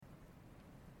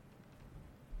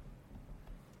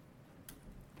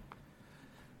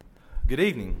Good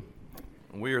evening.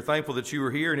 We are thankful that you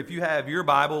are here, and if you have your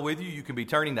Bible with you, you can be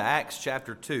turning to Acts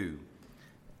chapter 2.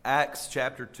 Acts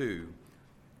chapter 2.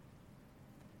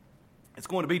 It's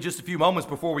going to be just a few moments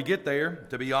before we get there.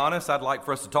 To be honest, I'd like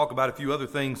for us to talk about a few other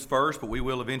things first, but we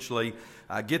will eventually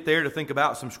get there to think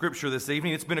about some scripture this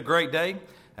evening. It's been a great day,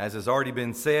 as has already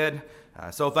been said.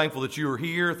 So thankful that you are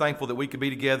here, thankful that we could be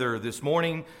together this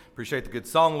morning. Appreciate the good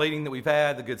song leading that we've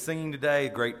had, the good singing today,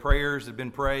 great prayers have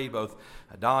been prayed. Both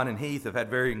Don and Heath have had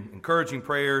very encouraging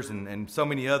prayers and so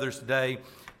many others today.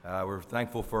 We're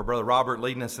thankful for Brother Robert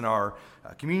leading us in our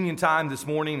communion time this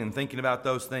morning and thinking about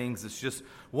those things. It's just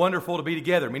wonderful to be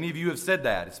together. Many of you have said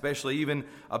that, especially even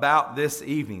about this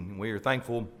evening. We are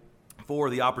thankful for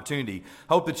the opportunity.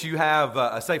 Hope that you have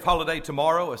a safe holiday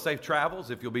tomorrow, a safe travels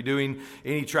if you'll be doing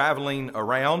any traveling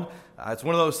around. It's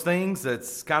one of those things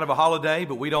that's kind of a holiday,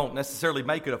 but we don't necessarily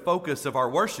make it a focus of our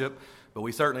worship, but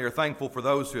we certainly are thankful for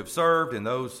those who have served and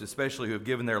those especially who have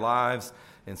given their lives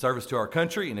in service to our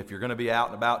country. And if you're going to be out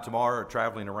and about tomorrow or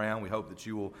traveling around, we hope that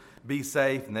you will be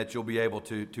safe and that you'll be able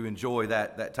to enjoy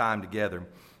that time together.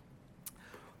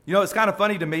 You know, it's kind of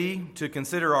funny to me to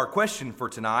consider our question for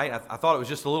tonight. I thought it was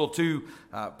just a little too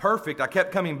perfect. I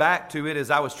kept coming back to it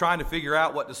as I was trying to figure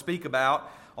out what to speak about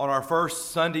on our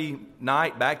first Sunday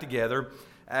night back together.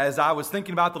 As I was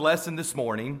thinking about the lesson this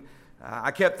morning,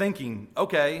 I kept thinking,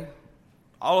 okay,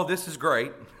 all of this is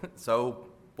great, so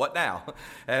what now?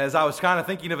 And as I was kind of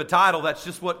thinking of a title, that's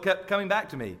just what kept coming back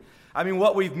to me. I mean,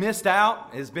 what we've missed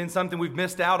out has been something we've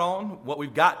missed out on. What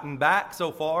we've gotten back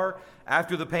so far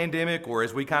after the pandemic, or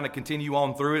as we kind of continue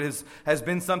on through it, has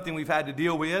been something we've had to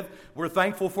deal with. We're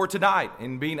thankful for tonight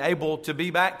and being able to be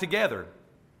back together.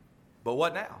 But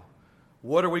what now?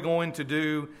 What are we going to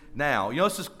do now? You know,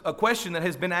 this is a question that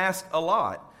has been asked a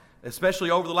lot, especially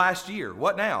over the last year.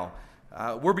 What now?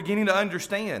 We're beginning to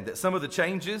understand that some of the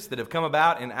changes that have come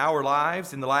about in our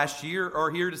lives in the last year are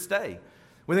here to stay.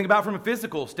 We think about from a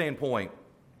physical standpoint,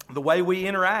 the way we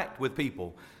interact with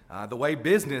people, the way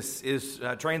business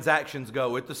transactions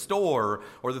go at the store,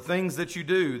 or the things that you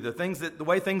do, the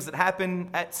way things that happen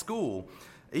at school,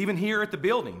 even here at the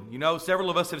building. You know, several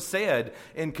of us have said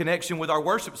in connection with our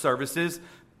worship services,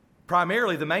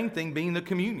 primarily the main thing being the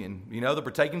communion, you know, the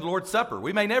partaking of the Lord's Supper.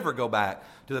 We may never go back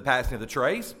to the passing of the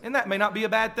trays, and that may not be a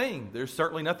bad thing. There's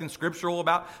certainly nothing scriptural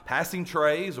about passing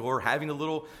trays or having the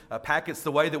little packets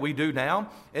the way that we do now,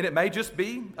 and it may just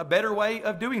be a better way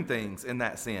of doing things in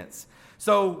that sense.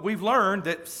 So we've learned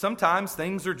that sometimes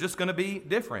things are just going to be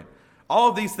different. All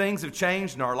of these things have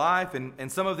changed in our life,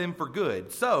 and some of them for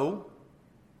good. So,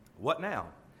 what now?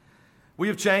 We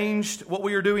have changed what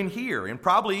we are doing here, and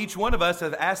probably each one of us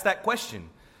have asked that question.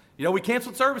 You know, we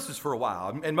canceled services for a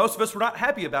while, and most of us were not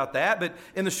happy about that, but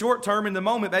in the short term, in the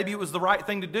moment, maybe it was the right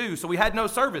thing to do, so we had no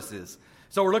services.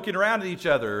 So we're looking around at each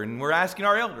other, and we're asking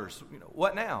our elders, you know,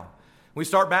 what now? We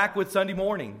start back with Sunday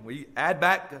morning. We add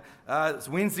back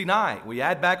Wednesday night. We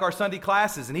add back our Sunday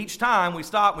classes, and each time we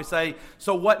stop and we say,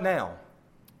 so what now?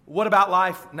 What about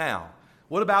life now?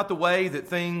 What about the way that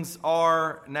things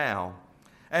are now?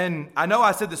 And I know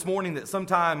I said this morning that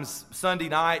sometimes Sunday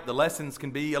night the lessons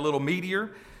can be a little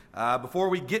meatier. Before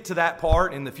we get to that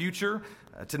part in the future,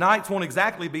 tonight's won't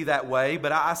exactly be that way,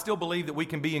 but I still believe that we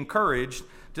can be encouraged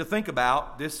to think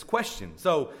about this question.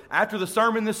 So after the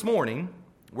sermon this morning,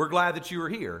 we're glad that you are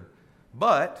here.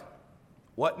 But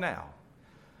what now?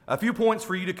 A few points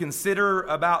for you to consider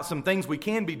about some things we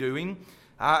can be doing.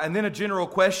 And then a general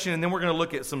question, and then we're going to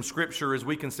look at some scripture as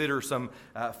we consider some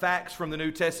facts from the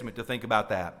New Testament to think about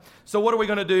that. So what are we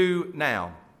going to do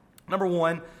now? Number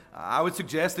one, I would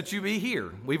suggest that you be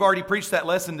here. We've already preached that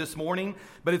lesson this morning,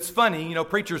 but it's funny, you know,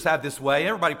 preachers have this way.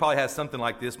 Everybody probably has something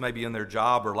like this maybe in their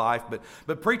job or life,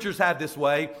 but preachers have this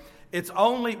way.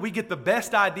 We get the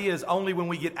best ideas only when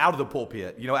we get out of the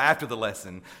pulpit, you know, after the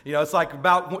lesson. You know, it's like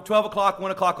about 12 o'clock,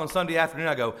 1 o'clock on Sunday afternoon,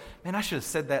 I go, man, I should have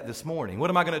said that this morning. What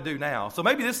am I going to do now? So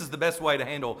maybe this is the best way to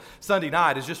handle Sunday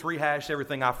night, is just rehash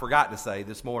everything I forgot to say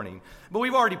this morning. But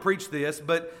we've already preached this,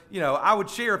 but, you know, I would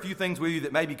share a few things with you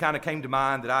that maybe kind of came to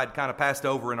mind that I'd kind of passed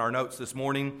over in our notes this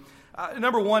morning.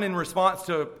 Number one, in response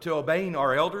to obeying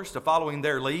our elders, to following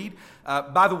their lead.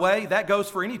 By the way, that goes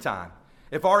for any time.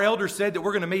 If our elders said that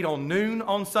we're going to meet on noon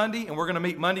on Sunday and we're going to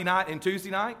meet Monday night and Tuesday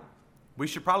night, we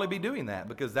should probably be doing that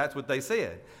because that's what they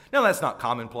said. Now, that's not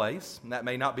commonplace, and that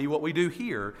may not be what we do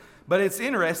here, but it's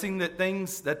interesting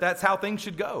that's how things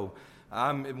should go.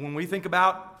 When we think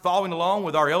about following along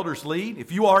with our elders' lead,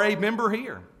 if you are a member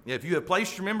here, if you have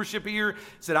placed your membership here,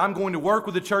 said, I'm going to work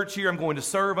with the church here, I'm going to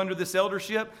serve under this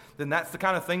eldership, then that's the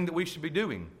kind of thing that we should be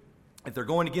doing. If they're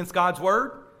going against God's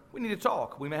word, we need to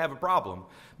talk. We may have a problem.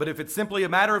 But if it's simply a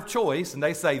matter of choice and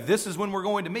they say, this is when we're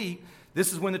going to meet,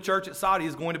 this is when the church at Saudi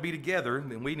is going to be together,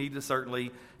 then we need to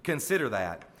certainly consider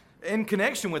that. In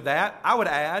connection with that, I would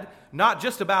add not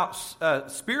just about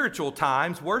spiritual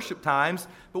times, worship times,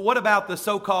 but what about the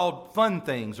so-called fun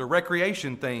things or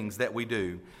recreation things that we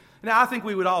do? Now, I think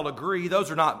we would all agree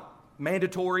those are not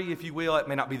mandatory, if you will. It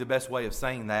may not be the best way of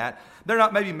saying that. They're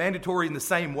not maybe mandatory in the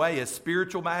same way as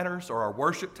spiritual matters or our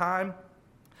worship time.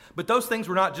 But those things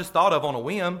were not just thought of on a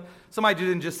whim. Somebody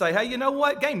didn't just say, hey, you know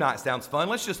what? Game night sounds fun.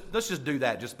 Let's just do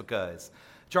that just because.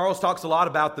 Charles talks a lot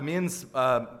about the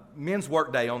men's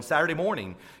work day on Saturday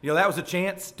morning. You know, that was a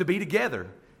chance to be together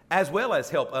as well as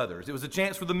help others. It was a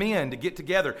chance for the men to get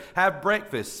together, have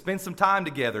breakfast, spend some time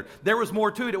together. There was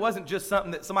more to it. It wasn't just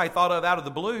something that somebody thought of out of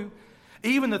the blue.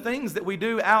 Even the things that we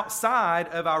do outside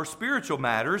of our spiritual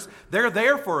matters, they're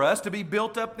there for us to be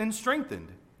built up and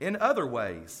strengthened in other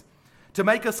ways, to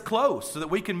make us close so that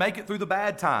we can make it through the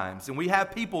bad times and we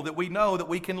have people that we know that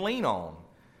we can lean on.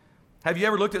 Have you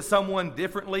ever looked at someone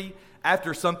differently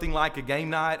after something like a game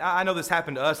night? I know this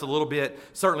happened to us a little bit,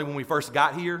 certainly when we first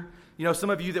got here. You know,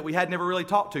 some of you that we had never really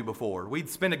talked to before, we'd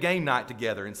spend a game night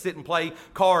together and sit and play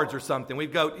cards or something.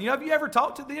 We'd go, you know, have you ever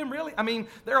talked to them, really? I mean,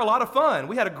 they're a lot of fun.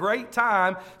 We had a great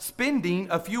time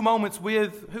spending a few moments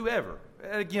with whoever.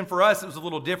 Again, for us, it was a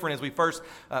little different as we first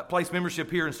placed membership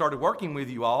here and started working with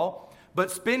you all. But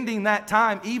spending that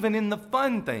time, even in the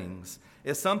fun things,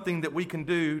 is something that we can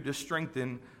do to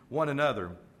strengthen one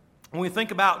another. When we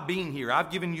think about being here, I've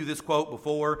given you this quote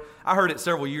before. I heard it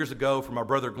several years ago from our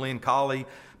brother Glenn Colley,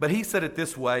 but he said it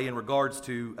this way in regards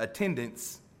to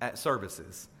attendance at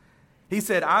services. He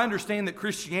said, I understand that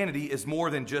Christianity is more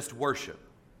than just worship.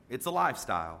 It's a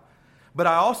lifestyle. But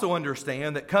I also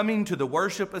understand that coming to the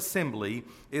worship assembly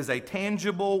is a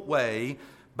tangible way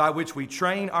by which we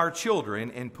train our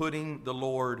children in putting the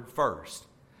Lord first.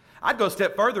 I'd go a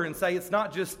step further and say it's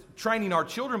not just training our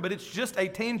children, but it's just a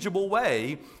tangible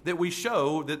way that we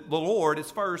show that the Lord is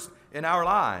first in our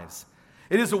lives.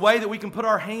 It is a way that we can put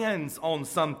our hands on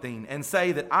something and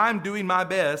say that I'm doing my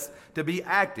best to be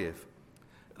active.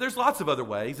 There's lots of other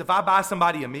ways. If I buy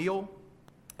somebody a meal,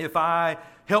 if I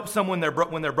help someone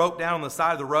when they're broke down on the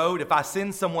side of the road, if I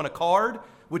send someone a card,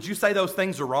 would you say those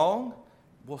things are wrong?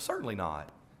 Well, certainly not.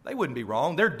 They wouldn't be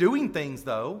wrong. They're doing things,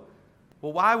 though.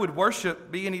 Well, why would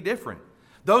worship be any different?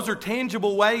 Those are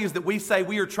tangible ways that we say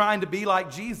we are trying to be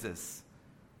like Jesus.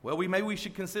 Well, maybe we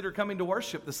should consider coming to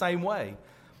worship the same way.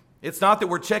 It's not that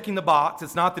we're checking the box.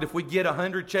 It's not that if we get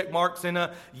 100 check marks in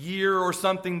a year or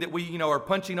something that we, are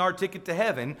punching our ticket to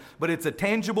heaven, but it's a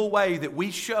tangible way that we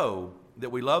show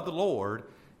that we love the Lord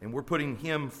and we're putting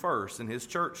Him first and His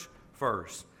church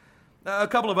first. A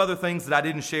couple of other things that I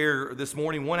didn't share this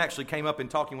morning. One actually came up in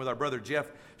talking with our brother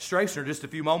Jeff Strasner just a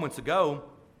few moments ago.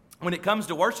 When it comes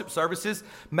to worship services,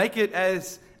 make it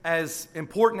as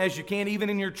important as you can, even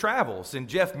in your travels. And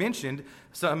Jeff mentioned,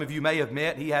 some of you may have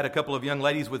met, he had a couple of young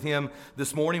ladies with him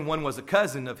this morning. One was a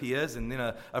cousin of his and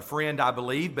then a friend, I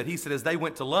believe. But he said as they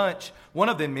went to lunch, one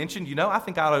of them mentioned, I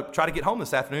think I ought to try to get home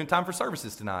this afternoon in time for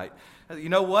services tonight. You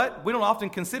know what? We don't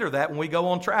often consider that when we go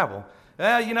on travel.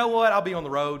 You know what? I'll be on the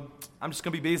road. I'm just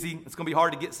going to be busy. It's going to be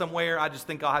hard to get somewhere. I just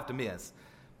think I'll have to miss.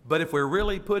 But if we're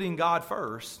really putting God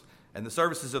first and the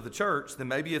services of the church, then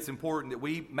maybe it's important that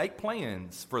we make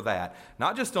plans for that.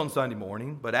 Not just on Sunday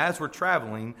morning, but as we're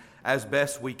traveling as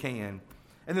best we can.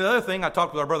 And the other thing I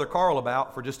talked with our brother Carl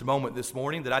about for just a moment this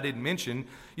morning that I didn't mention,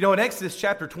 in Exodus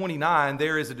chapter 29,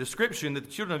 there is a description that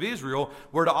the children of Israel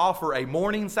were to offer a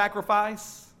morning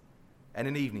sacrifice and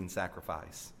an evening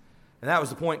sacrifice. And that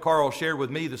was the point Carl shared with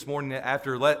me this morning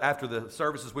after the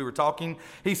services we were talking.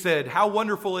 He said, how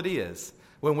wonderful it is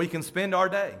when we can spend our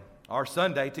day, our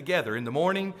Sunday together, in the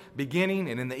morning, beginning,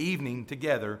 and in the evening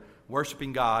together,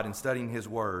 worshiping God and studying His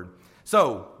Word.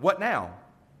 So, what now?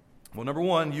 Well, number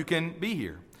one, you can be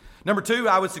here. Number two,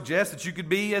 I would suggest that you could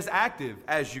be as active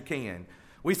as you can.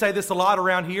 We say this a lot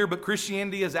around here, but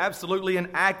Christianity is absolutely an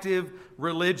active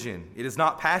religion. It is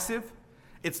not passive.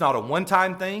 It's not a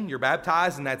one-time thing. You're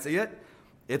baptized and that's it.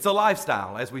 It's a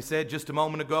lifestyle, as we said just a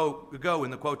moment ago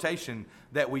in the quotation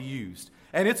that we used.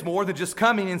 And it's more than just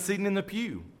coming and sitting in the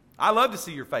pew. I love to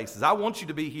see your faces. I want you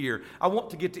to be here. I want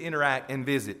to get to interact and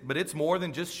visit. But it's more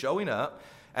than just showing up,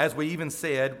 as we even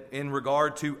said in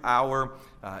regard to our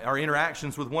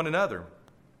interactions with one another.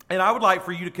 And I would like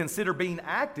for you to consider being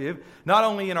active, not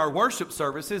only in our worship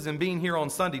services and being here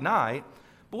on Sunday night,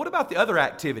 but what about the other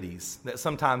activities that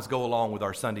sometimes go along with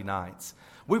our Sunday nights?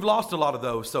 We've lost a lot of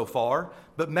those so far,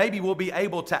 but maybe we'll be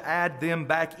able to add them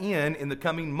back in the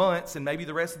coming months and maybe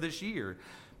the rest of this year.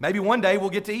 Maybe one day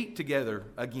we'll get to eat together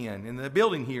again in the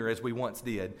building here as we once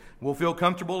did. We'll feel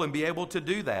comfortable and be able to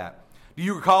do that. Do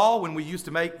you recall when we used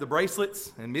to make the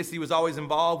bracelets, and Missy was always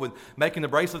involved with making the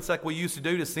bracelets like we used to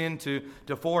do to send to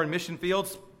foreign mission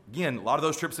fields? Again, a lot of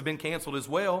those trips have been canceled as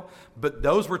well, but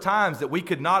those were times that we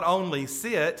could not only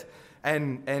sit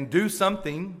and do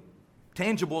something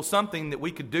tangible, something that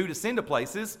we could do to send to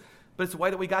places, but it's a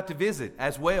way that we got to visit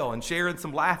as well and share in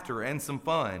some laughter and some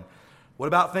fun. What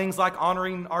about things like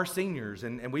honoring our seniors?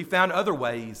 And we found other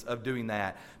ways of doing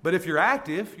that. But if you're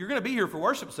active, you're going to be here for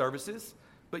worship services.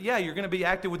 But yeah, you're going to be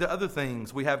active with the other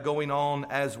things we have going on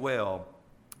as well.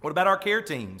 What about our care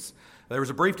teams? There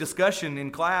was a brief discussion in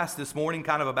class this morning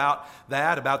kind of about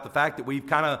that, about the fact that we've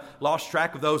kind of lost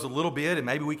track of those a little bit, and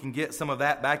maybe we can get some of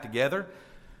that back together.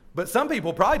 But some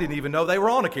people probably didn't even know they were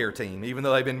on a care team, even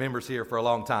though they've been members here for a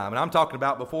long time. And I'm talking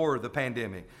about before the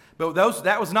pandemic. But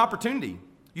that was an opportunity.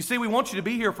 You see, we want you to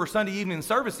be here for Sunday evening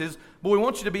services, but we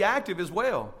want you to be active as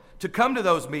well, to come to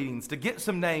those meetings, to get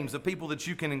some names of people that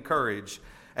you can encourage.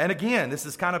 And again, this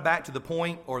is kind of back to the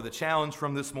point or the challenge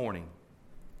from this morning.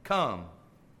 Come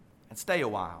and stay a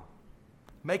while.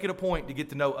 Make it a point to get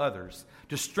to know others,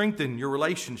 to strengthen your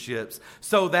relationships,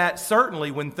 so that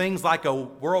certainly when things like a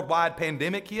worldwide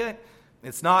pandemic hit,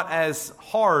 it's not as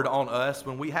hard on us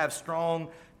when we have strong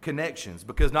connections,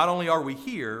 because not only are we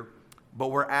here, but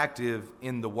we're active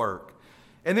in the work.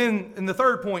 And then in the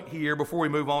third point here, before we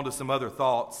move on to some other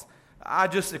thoughts,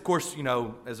 of course,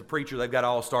 as a preacher, they've got to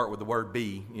all start with the word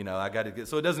be.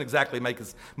 So it doesn't exactly make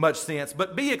as much sense,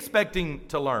 but be expecting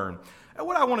to learn. And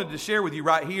what I wanted to share with you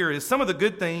right here is some of the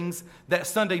good things that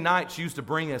Sunday nights used to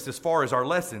bring us as far as our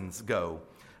lessons go.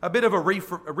 A bit of a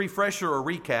refresher or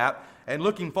recap, and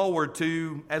looking forward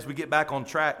to as we get back on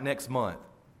track next month.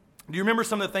 Do you remember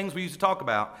some of the things we used to talk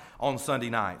about on Sunday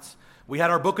nights? We had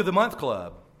our Book of the Month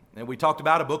Club, and we talked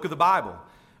about a book of the Bible.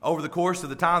 Over the course of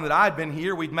the time that I'd been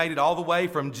here, we'd made it all the way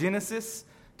from Genesis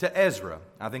to Ezra.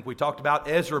 I think we talked about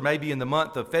Ezra maybe in the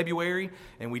month of February,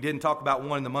 and we didn't talk about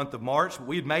one in the month of March. But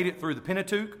we had made it through the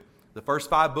Pentateuch, the first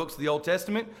 5 books of the Old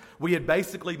Testament. We had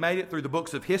basically made it through the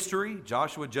books of history,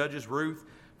 Joshua, Judges, Ruth,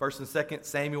 1st and 2nd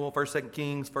Samuel, 1st, 2nd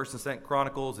Kings, 1st and 2nd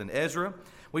Chronicles, and Ezra.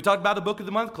 We talked about the Book of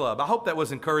the Month Club. I hope that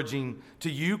was encouraging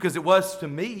to you, because it was to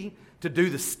me to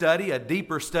do the study, a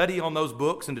deeper study on those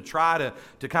books, and to try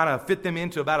to kind of fit them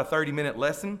into about a 30-minute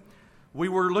lesson. We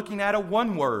were looking at a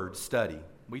one-word study.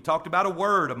 We talked about a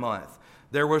word a month.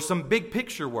 There were some big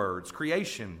picture words: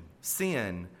 creation,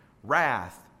 sin,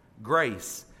 wrath,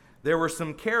 grace. There were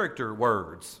some character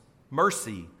words: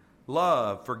 mercy,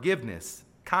 love, forgiveness,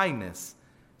 kindness,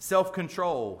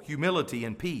 self-control, humility,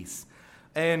 and peace.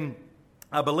 And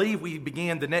I believe we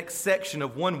began the next section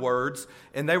of one words,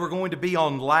 and they were going to be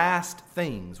on last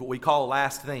things, what we call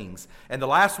last things. And the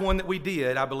last one that we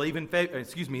did, I believe in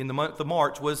the month of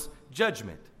March, was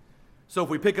judgment. So if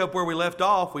we pick up where we left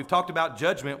off, we've talked about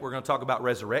judgment. We're going to talk about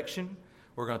resurrection.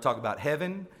 We're going to talk about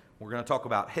heaven. We're going to talk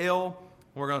about hell.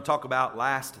 We're going to talk about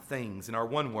last things in our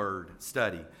one-word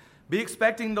study. Be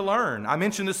expecting to learn. I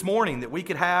mentioned this morning that we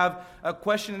could have a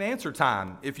question and answer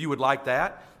time if you would like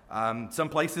that. Some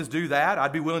places do that.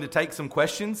 I'd be willing to take some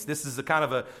questions. This is a kind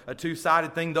of a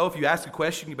two-sided thing, though. If you ask a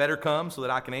question, you better come so that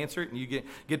I can answer it and you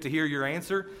get to hear your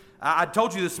answer. I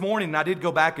told you this morning, and I did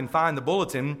go back and find the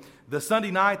bulletin, the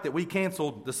Sunday night that we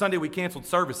canceled, the Sunday we canceled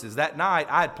services, that night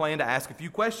I had planned to ask a few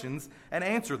questions and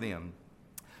answer them.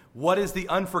 What is the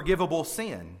unforgivable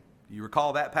sin? Do you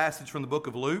recall that passage from the book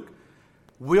of Luke?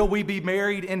 Will we be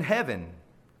married in heaven?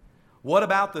 What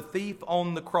about the thief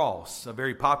on the cross? A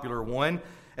very popular one.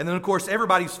 And then, of course,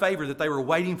 everybody's favorite that they were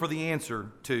waiting for the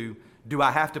answer to, do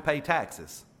I have to pay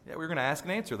taxes? Yeah, we were going to ask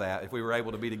and answer that if we were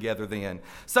able to be together then.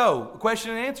 So,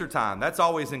 question and answer time. That's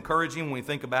always encouraging when we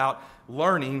think about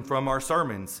learning from our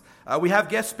sermons. We have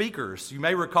guest speakers. You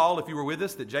may recall, if you were with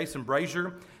us, that Jason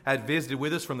Brazier had visited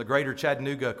with us from the Greater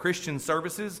Chattanooga Christian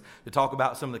Services to talk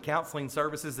about some of the counseling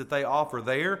services that they offer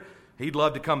there. He'd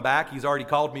love to come back. He's already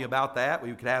called me about that.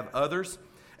 We could have others.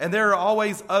 And there are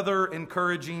always other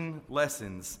encouraging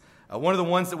lessons. One of the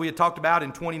ones that we had talked about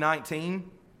in 2019,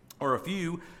 or a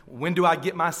few, when do I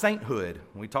get my sainthood?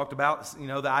 We talked about,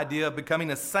 the idea of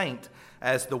becoming a saint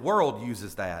as the world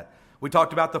uses that. We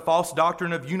talked about the false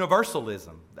doctrine of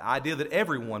universalism, the idea that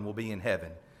everyone will be in heaven.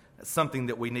 That's something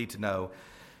that we need to know.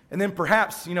 And then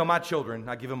perhaps, my children,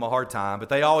 I give them a hard time, but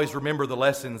they always remember the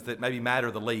lessons that maybe matter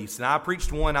the least. And I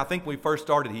preached one, I think when we first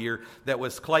started here, that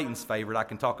was Clayton's favorite. I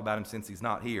can talk about him since he's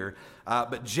not here.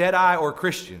 But Jedi or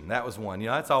Christian, that was one.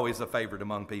 That's always a favorite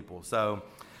among people. So,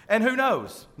 and who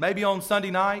knows, maybe on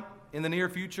Sunday night in the near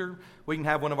future, we can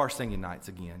have one of our singing nights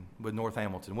again with North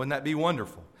Hamilton. Wouldn't that be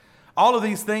wonderful? All of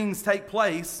these things take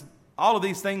place. All of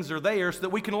these things are there so that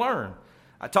we can learn.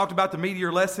 I talked about the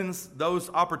meteor lessons. Those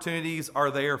opportunities are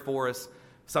there for us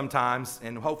sometimes,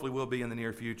 and hopefully will be in the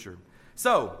near future.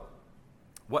 So,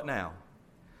 what now?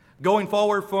 Going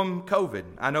forward from COVID.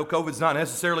 I know COVID's not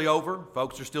necessarily over.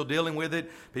 Folks are still dealing with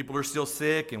it. People are still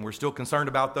sick, and we're still concerned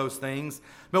about those things.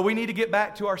 But we need to get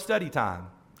back to our study time.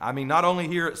 I mean, not only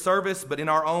here at service, but in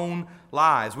our own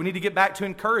lives. We need to get back to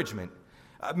encouragement.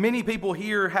 Many people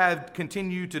here have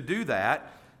continued to do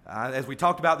that. As we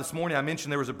talked about this morning, I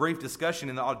mentioned there was a brief discussion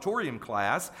in the auditorium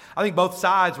class. I think both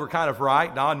sides were kind of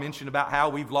right. Don mentioned about how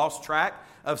we've lost track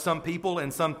of some people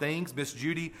and some things. Miss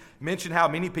Judy mentioned how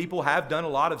many people have done a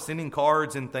lot of sending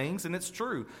cards and things, and it's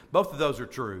true. Both of those are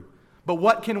true. But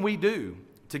what can we do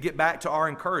to get back to our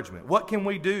encouragement? What can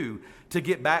we do to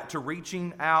get back to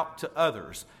reaching out to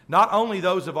others? Not only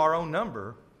those of our own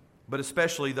number, but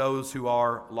especially those who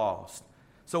are lost.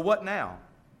 So what now?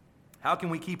 How can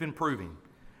we keep improving?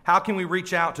 How can we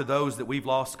reach out to those that we've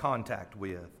lost contact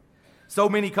with? So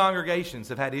many congregations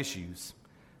have had issues.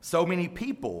 So many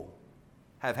people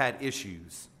have had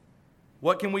issues.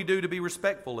 What can we do to be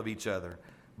respectful of each other,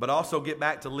 but also get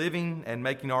back to living and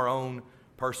making our own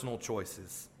personal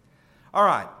choices? All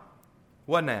right,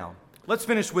 what now? Let's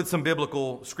finish with some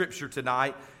biblical scripture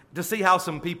tonight to see how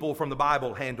some people from the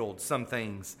Bible handled some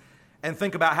things and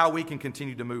think about how we can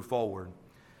continue to move forward.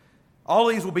 All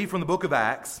these will be from the book of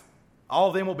Acts. All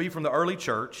of them will be from the early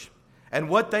church and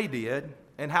what they did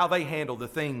and how they handled the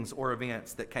things or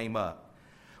events that came up.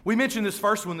 We mentioned this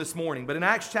first one this morning, but in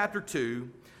Acts chapter 2,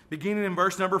 beginning in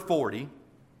verse number 40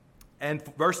 and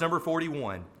verse number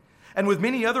 41, and with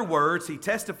many other words he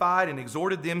testified and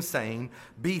exhorted them, saying,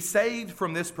 "Be saved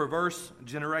from this perverse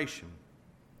generation."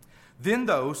 Then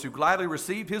those who gladly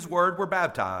received his word were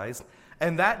baptized,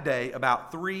 and that day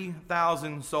about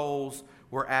 3,000 souls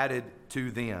were added to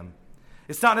them.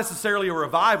 It's not necessarily a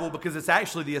revival because it's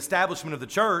actually the establishment of the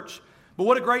church, but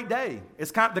what a great day.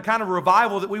 It's the kind of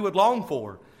revival that we would long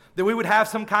for, that we would have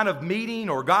some kind of meeting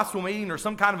or gospel meeting or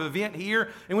some kind of event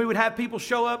here, and we would have people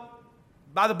show up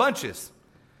by the bunches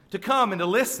to come and to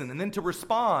listen and then to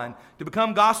respond, to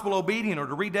become gospel obedient or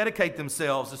to rededicate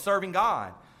themselves to serving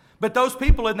God. But those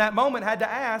people in that moment had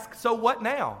to ask, so what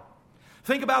now?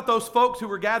 Think about those folks who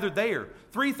were gathered there,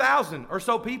 3,000 or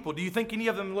so people. Do you think any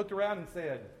of them looked around and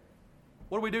said,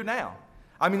 what do we do now?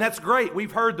 I mean, that's great.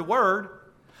 We've heard the word.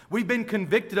 We've been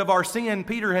convicted of our sin.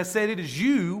 Peter has said, it is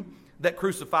you that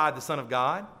crucified the Son of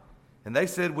God. And they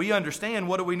said, we understand.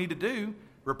 What do we need to do?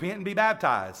 Repent and be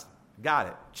baptized. Got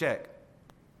it. Check.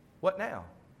 What now?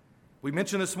 We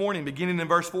mentioned this morning, beginning in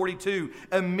verse 42,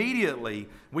 immediately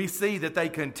we see that they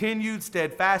continued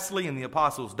steadfastly in the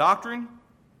apostles' doctrine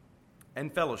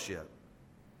and fellowship,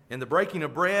 in the breaking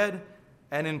of bread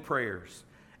and in prayers.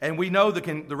 And we know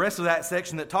the rest of that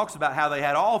section that talks about how they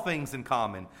had all things in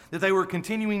common, that they were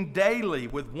continuing daily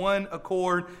with one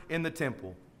accord in the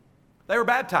temple. They were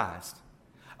baptized.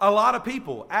 A lot of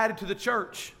people added to the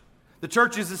church. The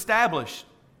church is established.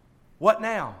 What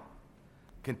now?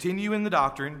 Continue in the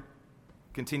doctrine,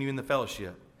 continue in the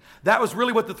fellowship. That was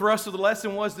really what the thrust of the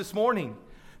lesson was this morning.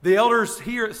 The elders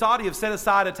here at Saudi have set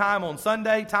aside a time on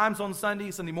Sunday, times on Sunday,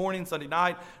 Sunday morning, Sunday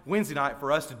night, Wednesday night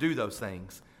for us to do those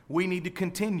things. We need to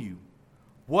continue.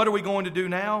 What are we going to do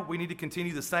now? We need to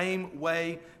continue the same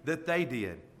way that they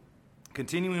did.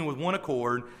 Continuing with one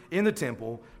accord in the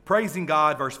temple, praising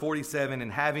God, verse 47,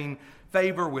 and having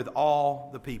favor with all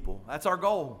the people. That's our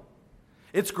goal.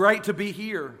 It's great to be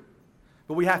here,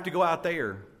 but we have to go out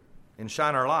there and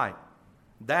shine our light.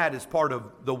 That is part of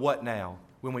the what now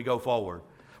when we go forward.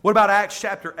 What about Acts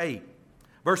chapter 8,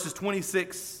 verses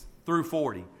 26 through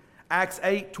 40? Acts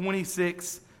 8,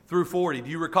 26 through 40. Do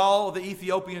you recall the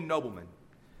Ethiopian nobleman?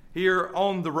 Here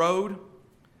on the road,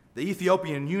 the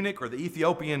Ethiopian eunuch or the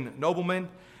Ethiopian nobleman,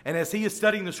 and as he is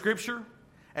studying the scripture,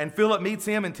 and Philip meets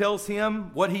him and tells him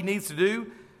what he needs to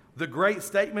do, the great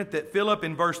statement that Philip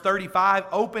in verse 35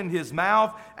 opened his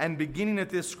mouth and beginning at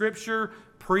this scripture,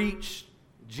 preached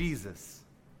Jesus.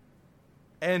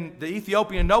 And the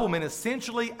Ethiopian nobleman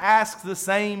essentially asks the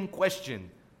same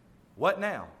question. What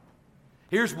now?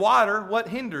 Here's water. What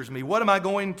hinders me? What am I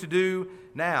going to do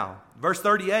now? Verse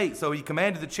 38, so he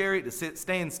commanded the chariot to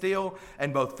stand still,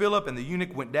 and both Philip and the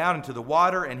eunuch went down into the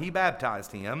water, and he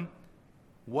baptized him.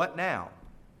 What now?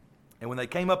 And when they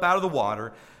came up out of the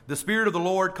water, the Spirit of the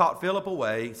Lord caught Philip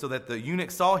away, so that the eunuch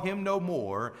saw him no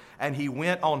more, and he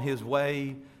went on his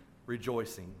way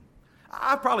rejoicing.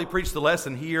 I've probably preached the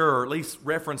lesson here, or at least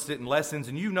referenced it in lessons,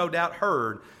 and you've no doubt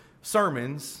heard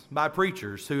sermons by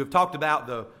preachers who have talked about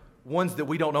the ones that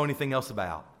we don't know anything else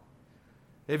about.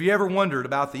 Have you ever wondered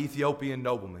about the Ethiopian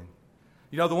nobleman?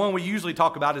 You know, the one we usually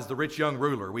talk about is the rich young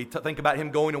ruler. We think about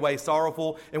him going away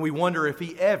sorrowful, and we wonder if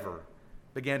he ever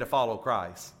began to follow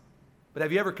Christ. But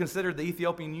have you ever considered the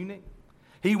Ethiopian eunuch?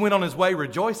 He went on his way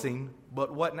rejoicing,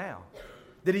 but what now?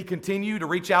 Did he continue to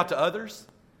reach out to others?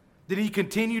 Did he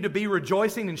continue to be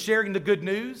rejoicing and sharing the good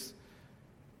news?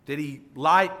 Did he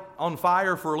light on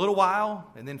fire for a little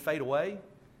while and then fade away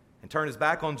and turn his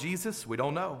back on Jesus? We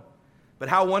don't know. But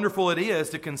how wonderful it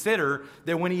is to consider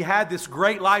that when he had this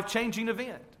great life-changing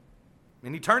event,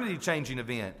 an eternity-changing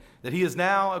event, that he is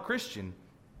now a Christian,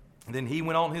 then he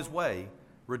went on his way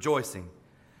rejoicing.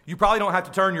 You probably don't have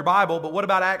to turn your Bible, but what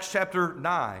about Acts chapter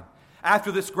 9?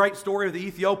 After this great story of the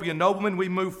Ethiopian nobleman, we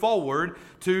move forward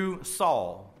to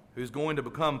Saul, who's going to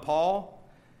become Paul.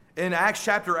 In Acts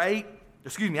chapter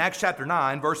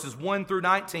 9, verses 1 through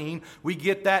 19, we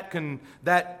get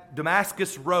that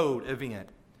Damascus Road event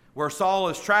where Saul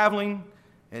is traveling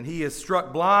and he is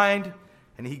struck blind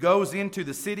and he goes into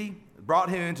the city, brought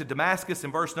him into Damascus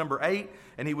in verse number 8,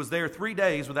 and he was there 3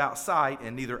 days without sight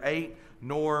and neither ate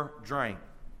nor drank.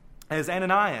 As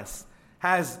Ananias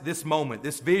has this moment,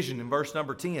 this vision in verse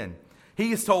number 10,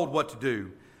 he is told what to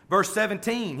do. Verse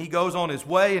 17, he goes on his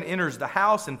way and enters the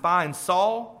house and finds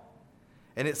Saul.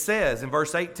 And it says in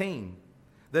verse 18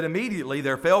 that immediately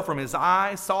there fell from his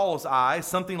eye, Saul's eyes,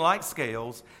 something like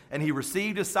scales, and he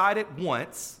received his sight at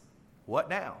once. What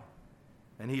now?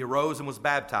 And he arose and was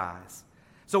baptized.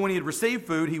 So when he had received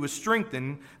food, he was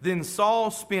strengthened. Then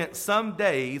Saul spent some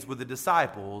days with the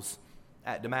disciples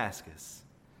at Damascus.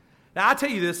 Now, I tell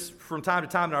you this from time to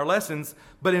time in our lessons,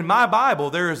 but in my Bible,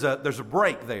 there's a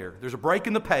break there. There's a break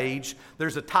in the page.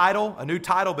 There's a title. A new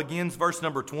title begins verse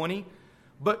number 20.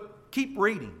 But keep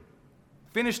reading.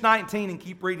 Finish 19 and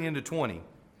keep reading into 20.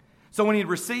 So when he had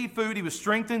received food, he was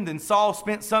strengthened. Then Saul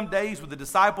spent some days with the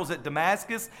disciples at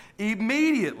Damascus.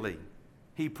 Immediately,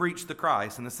 he preached the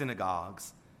Christ in the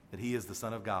synagogues, that he is the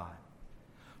Son of God.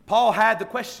 Paul had the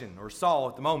question, or Saul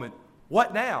at the moment,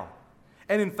 what now?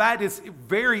 And in fact, it's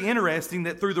very interesting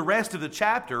that through the rest of the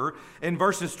chapter, in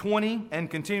verses 20 and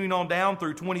continuing on down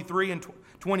through 23 and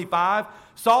 25,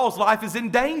 Saul's life is in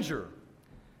danger.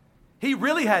 He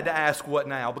really had to ask what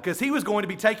now, because he was going to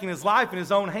be taking his life in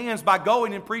his own hands by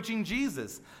going and preaching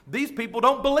Jesus. These people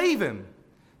don't believe him.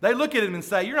 They look at him and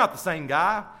say, you're not the same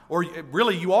guy, or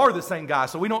really you are the same guy,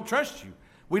 so we don't trust you.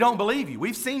 We don't believe you.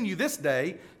 We've seen you this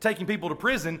day taking people to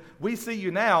prison. We see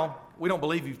you now. We don't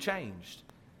believe you've changed.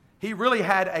 He really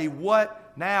had a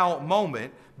what now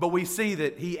moment, but we see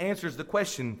that he answers the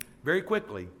question very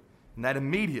quickly, and that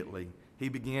immediately he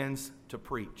begins to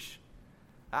preach.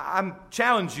 I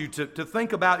challenge you to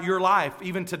think about your life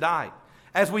even tonight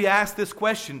as we ask this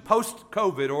question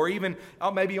post-COVID or even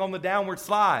maybe on the downward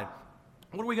slide.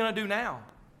 What are we going to do now?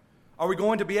 Are we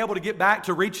going to be able to get back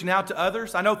to reaching out to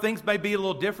others? I know things may be a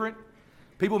little different.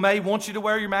 People may want you to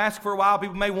wear your mask for a while.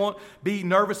 People may be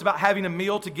nervous about having a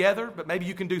meal together, but maybe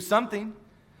you can do something.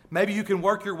 Maybe you can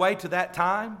work your way to that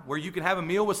time where you can have a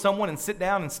meal with someone and sit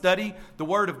down and study the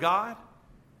Word of God.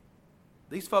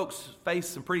 These folks face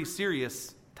some pretty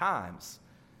serious times.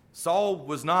 Saul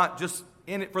was not just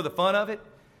in it for the fun of it.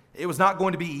 It was not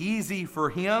going to be easy for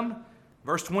him.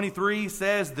 Verse 23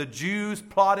 says the Jews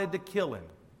plotted to kill him.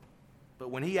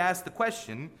 But when he asked the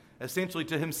question, essentially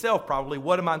to himself probably,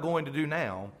 what am I going to do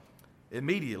now?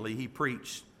 Immediately he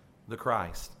preached the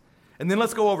Christ. And then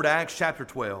let's go over to Acts chapter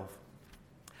 12.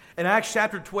 In Acts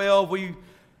chapter 12, we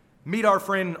meet our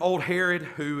friend old Herod,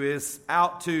 who is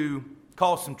out to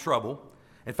cause some trouble.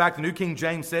 In fact, the New King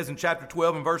James says in chapter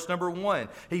 12 and verse number 1,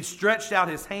 he stretched out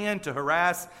his hand to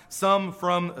harass some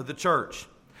from the church.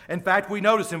 In fact, we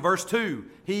notice in verse 2,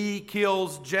 he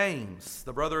kills James,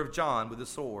 the brother of John, with a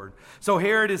sword. So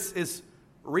Herod is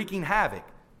wreaking havoc.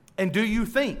 And do you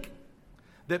think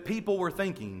that people were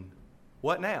thinking,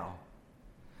 what now?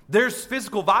 There's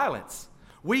physical violence.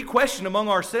 We question among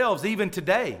ourselves even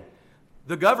today,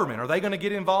 the government, are they going to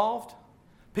get involved?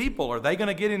 People, are they going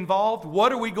to get involved?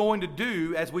 What are we going to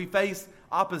do as we face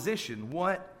opposition?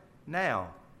 What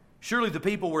now? Surely the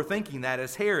people were thinking that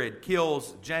as Herod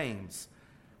kills James.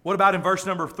 What about in verse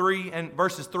number 3 and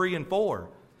verses 3 and 4?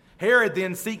 Herod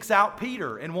then seeks out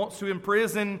Peter and wants to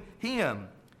imprison him.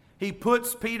 He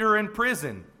puts Peter in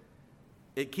prison.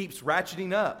 It keeps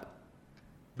ratcheting up.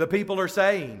 The people are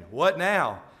saying, what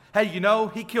now? Hey,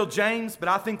 he killed James, but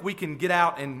I think we can get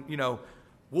out and,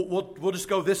 we'll just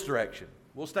go this direction.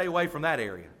 We'll stay away from that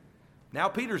area. Now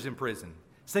Peter's in prison.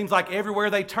 Seems like everywhere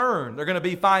they turn, they're going to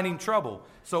be finding trouble.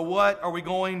 So what are we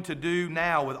going to do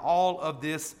now with all of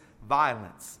this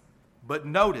violence? But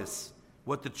notice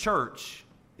what the church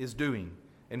is doing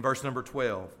in verse number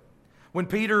 12. When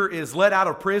Peter is let out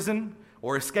of prison,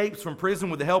 or escapes from prison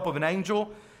with the help of an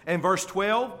angel. And verse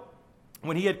 12,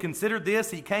 when he had considered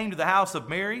this, he came to the house of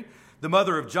Mary, the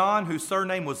mother of John, whose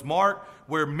surname was Mark,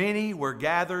 where many were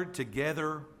gathered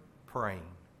together praying.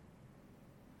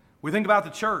 We think about the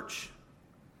church.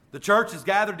 The church is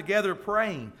gathered together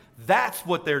praying. That's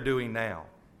what they're doing now.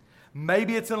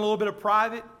 Maybe it's in a little bit of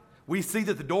private. We see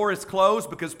that the door is closed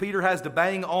because Peter has to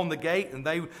bang on the gate and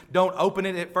they don't open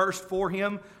it at first for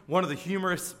him. One of the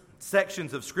humorous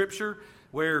sections of Scripture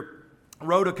where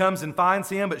Rhoda comes and finds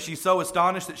him, but she's so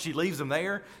astonished that she leaves him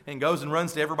there and goes and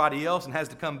runs to everybody else and has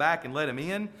to come back and let him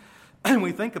in. And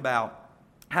we think about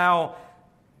how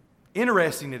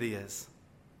interesting it is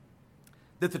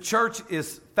that the church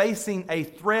is facing a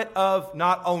threat of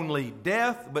not only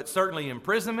death, but certainly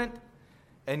imprisonment,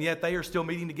 and yet they are still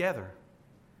meeting together.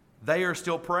 They are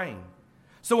still praying.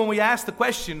 So when we ask the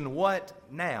question, what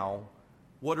now?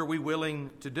 What are we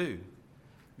willing to do?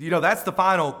 You know, that's the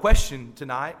final question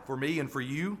tonight for me and for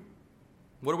you.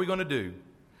 What are we going to do?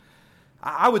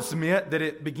 I would submit that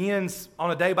it begins on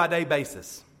a day-by-day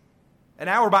basis, an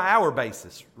hour-by-hour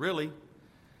basis, really.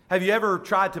 Have you ever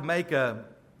tried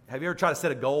to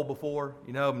set a goal before?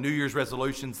 You know, New Year's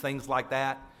resolutions, things like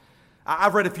that.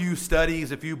 I've read a few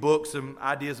studies, a few books, some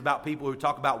ideas about people who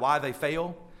talk about why they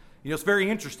fail. You know, it's very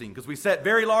interesting because we set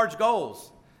very large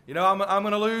goals. You know, I'm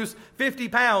going to lose 50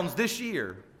 pounds this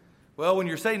year. Well, when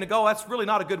you're setting a goal, that's really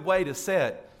not a good way to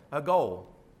set a goal.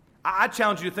 I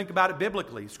challenge you to think about it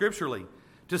biblically, scripturally.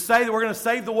 To say that we're going to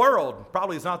save the world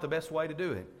probably is not the best way to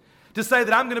do it. To say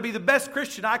that I'm going to be the best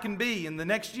Christian I can be in the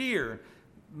next year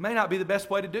may not be the best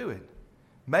way to do it.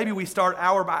 Maybe we start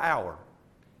hour by hour,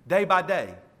 day by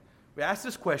day. We ask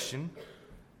this question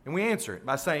and we answer it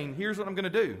by saying, here's what I'm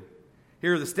going to do.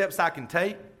 Here are the steps I can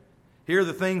take. Here are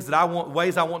the things that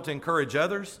ways I want to encourage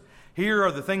others. Here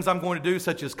are the things I'm going to do,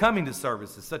 such as coming to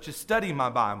services, such as studying my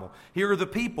Bible. Here are the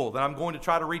people that I'm going to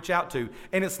try to reach out to.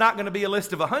 And it's not going to be a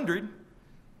list of 100. It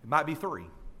might be 3. It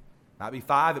might be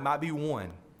 5. It might be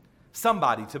 1.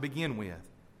 Somebody to begin with.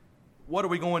 What are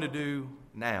we going to do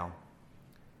now?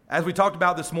 As we talked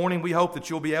about this morning, we hope that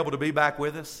you'll be able to be back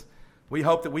with us. We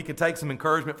hope that we can take some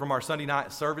encouragement from our Sunday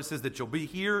night services, that you'll be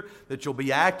here, that you'll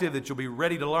be active, that you'll be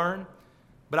ready to learn.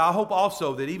 But I hope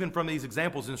also that even from these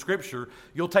examples in Scripture,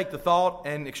 you'll take the thought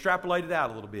and extrapolate it out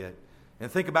a little bit and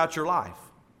think about your life.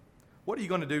 What are you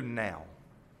going to do now?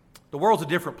 The world's a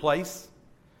different place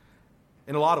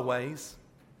in a lot of ways,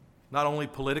 not only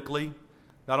politically,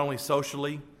 not only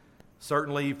socially,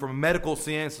 certainly from a medical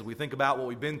sense as we think about what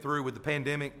we've been through with the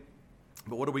pandemic.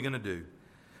 But what are we going to do?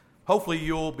 Hopefully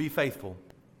you'll be faithful.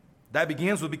 That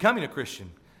begins with becoming a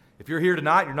Christian. If you're here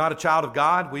tonight, you're not a child of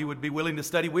God, we would be willing to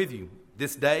study with you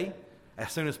this day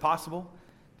as soon as possible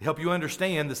to help you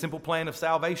understand the simple plan of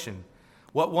salvation.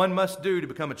 What one must do to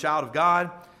become a child of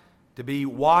God, to be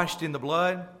washed in the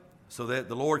blood so that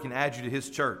the Lord can add you to His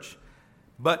church.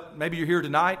 But maybe you're here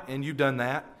tonight and you've done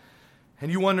that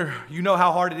and you wonder, you know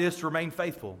how hard it is to remain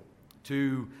faithful,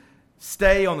 to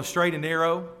stay on the straight and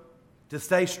narrow, to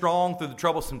stay strong through the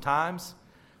troublesome times.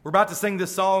 We're about to sing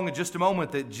this song in just a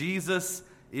moment, that Jesus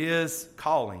is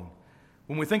calling.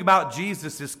 When we think about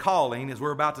Jesus' calling, as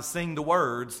we're about to sing the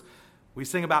words, we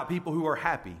sing about people who are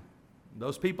happy.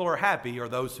 Those people who are happy are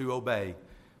those who obey,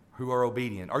 who are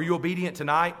obedient. Are you obedient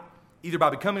tonight, either by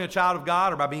becoming a child of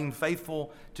God or by being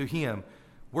faithful to Him?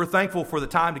 We're thankful for the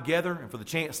time together and for the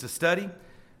chance to study.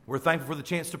 We're thankful for the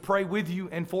chance to pray with you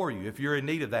and for you if you're in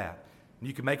need of that.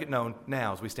 You can make it known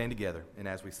now as we stand together and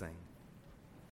as we sing.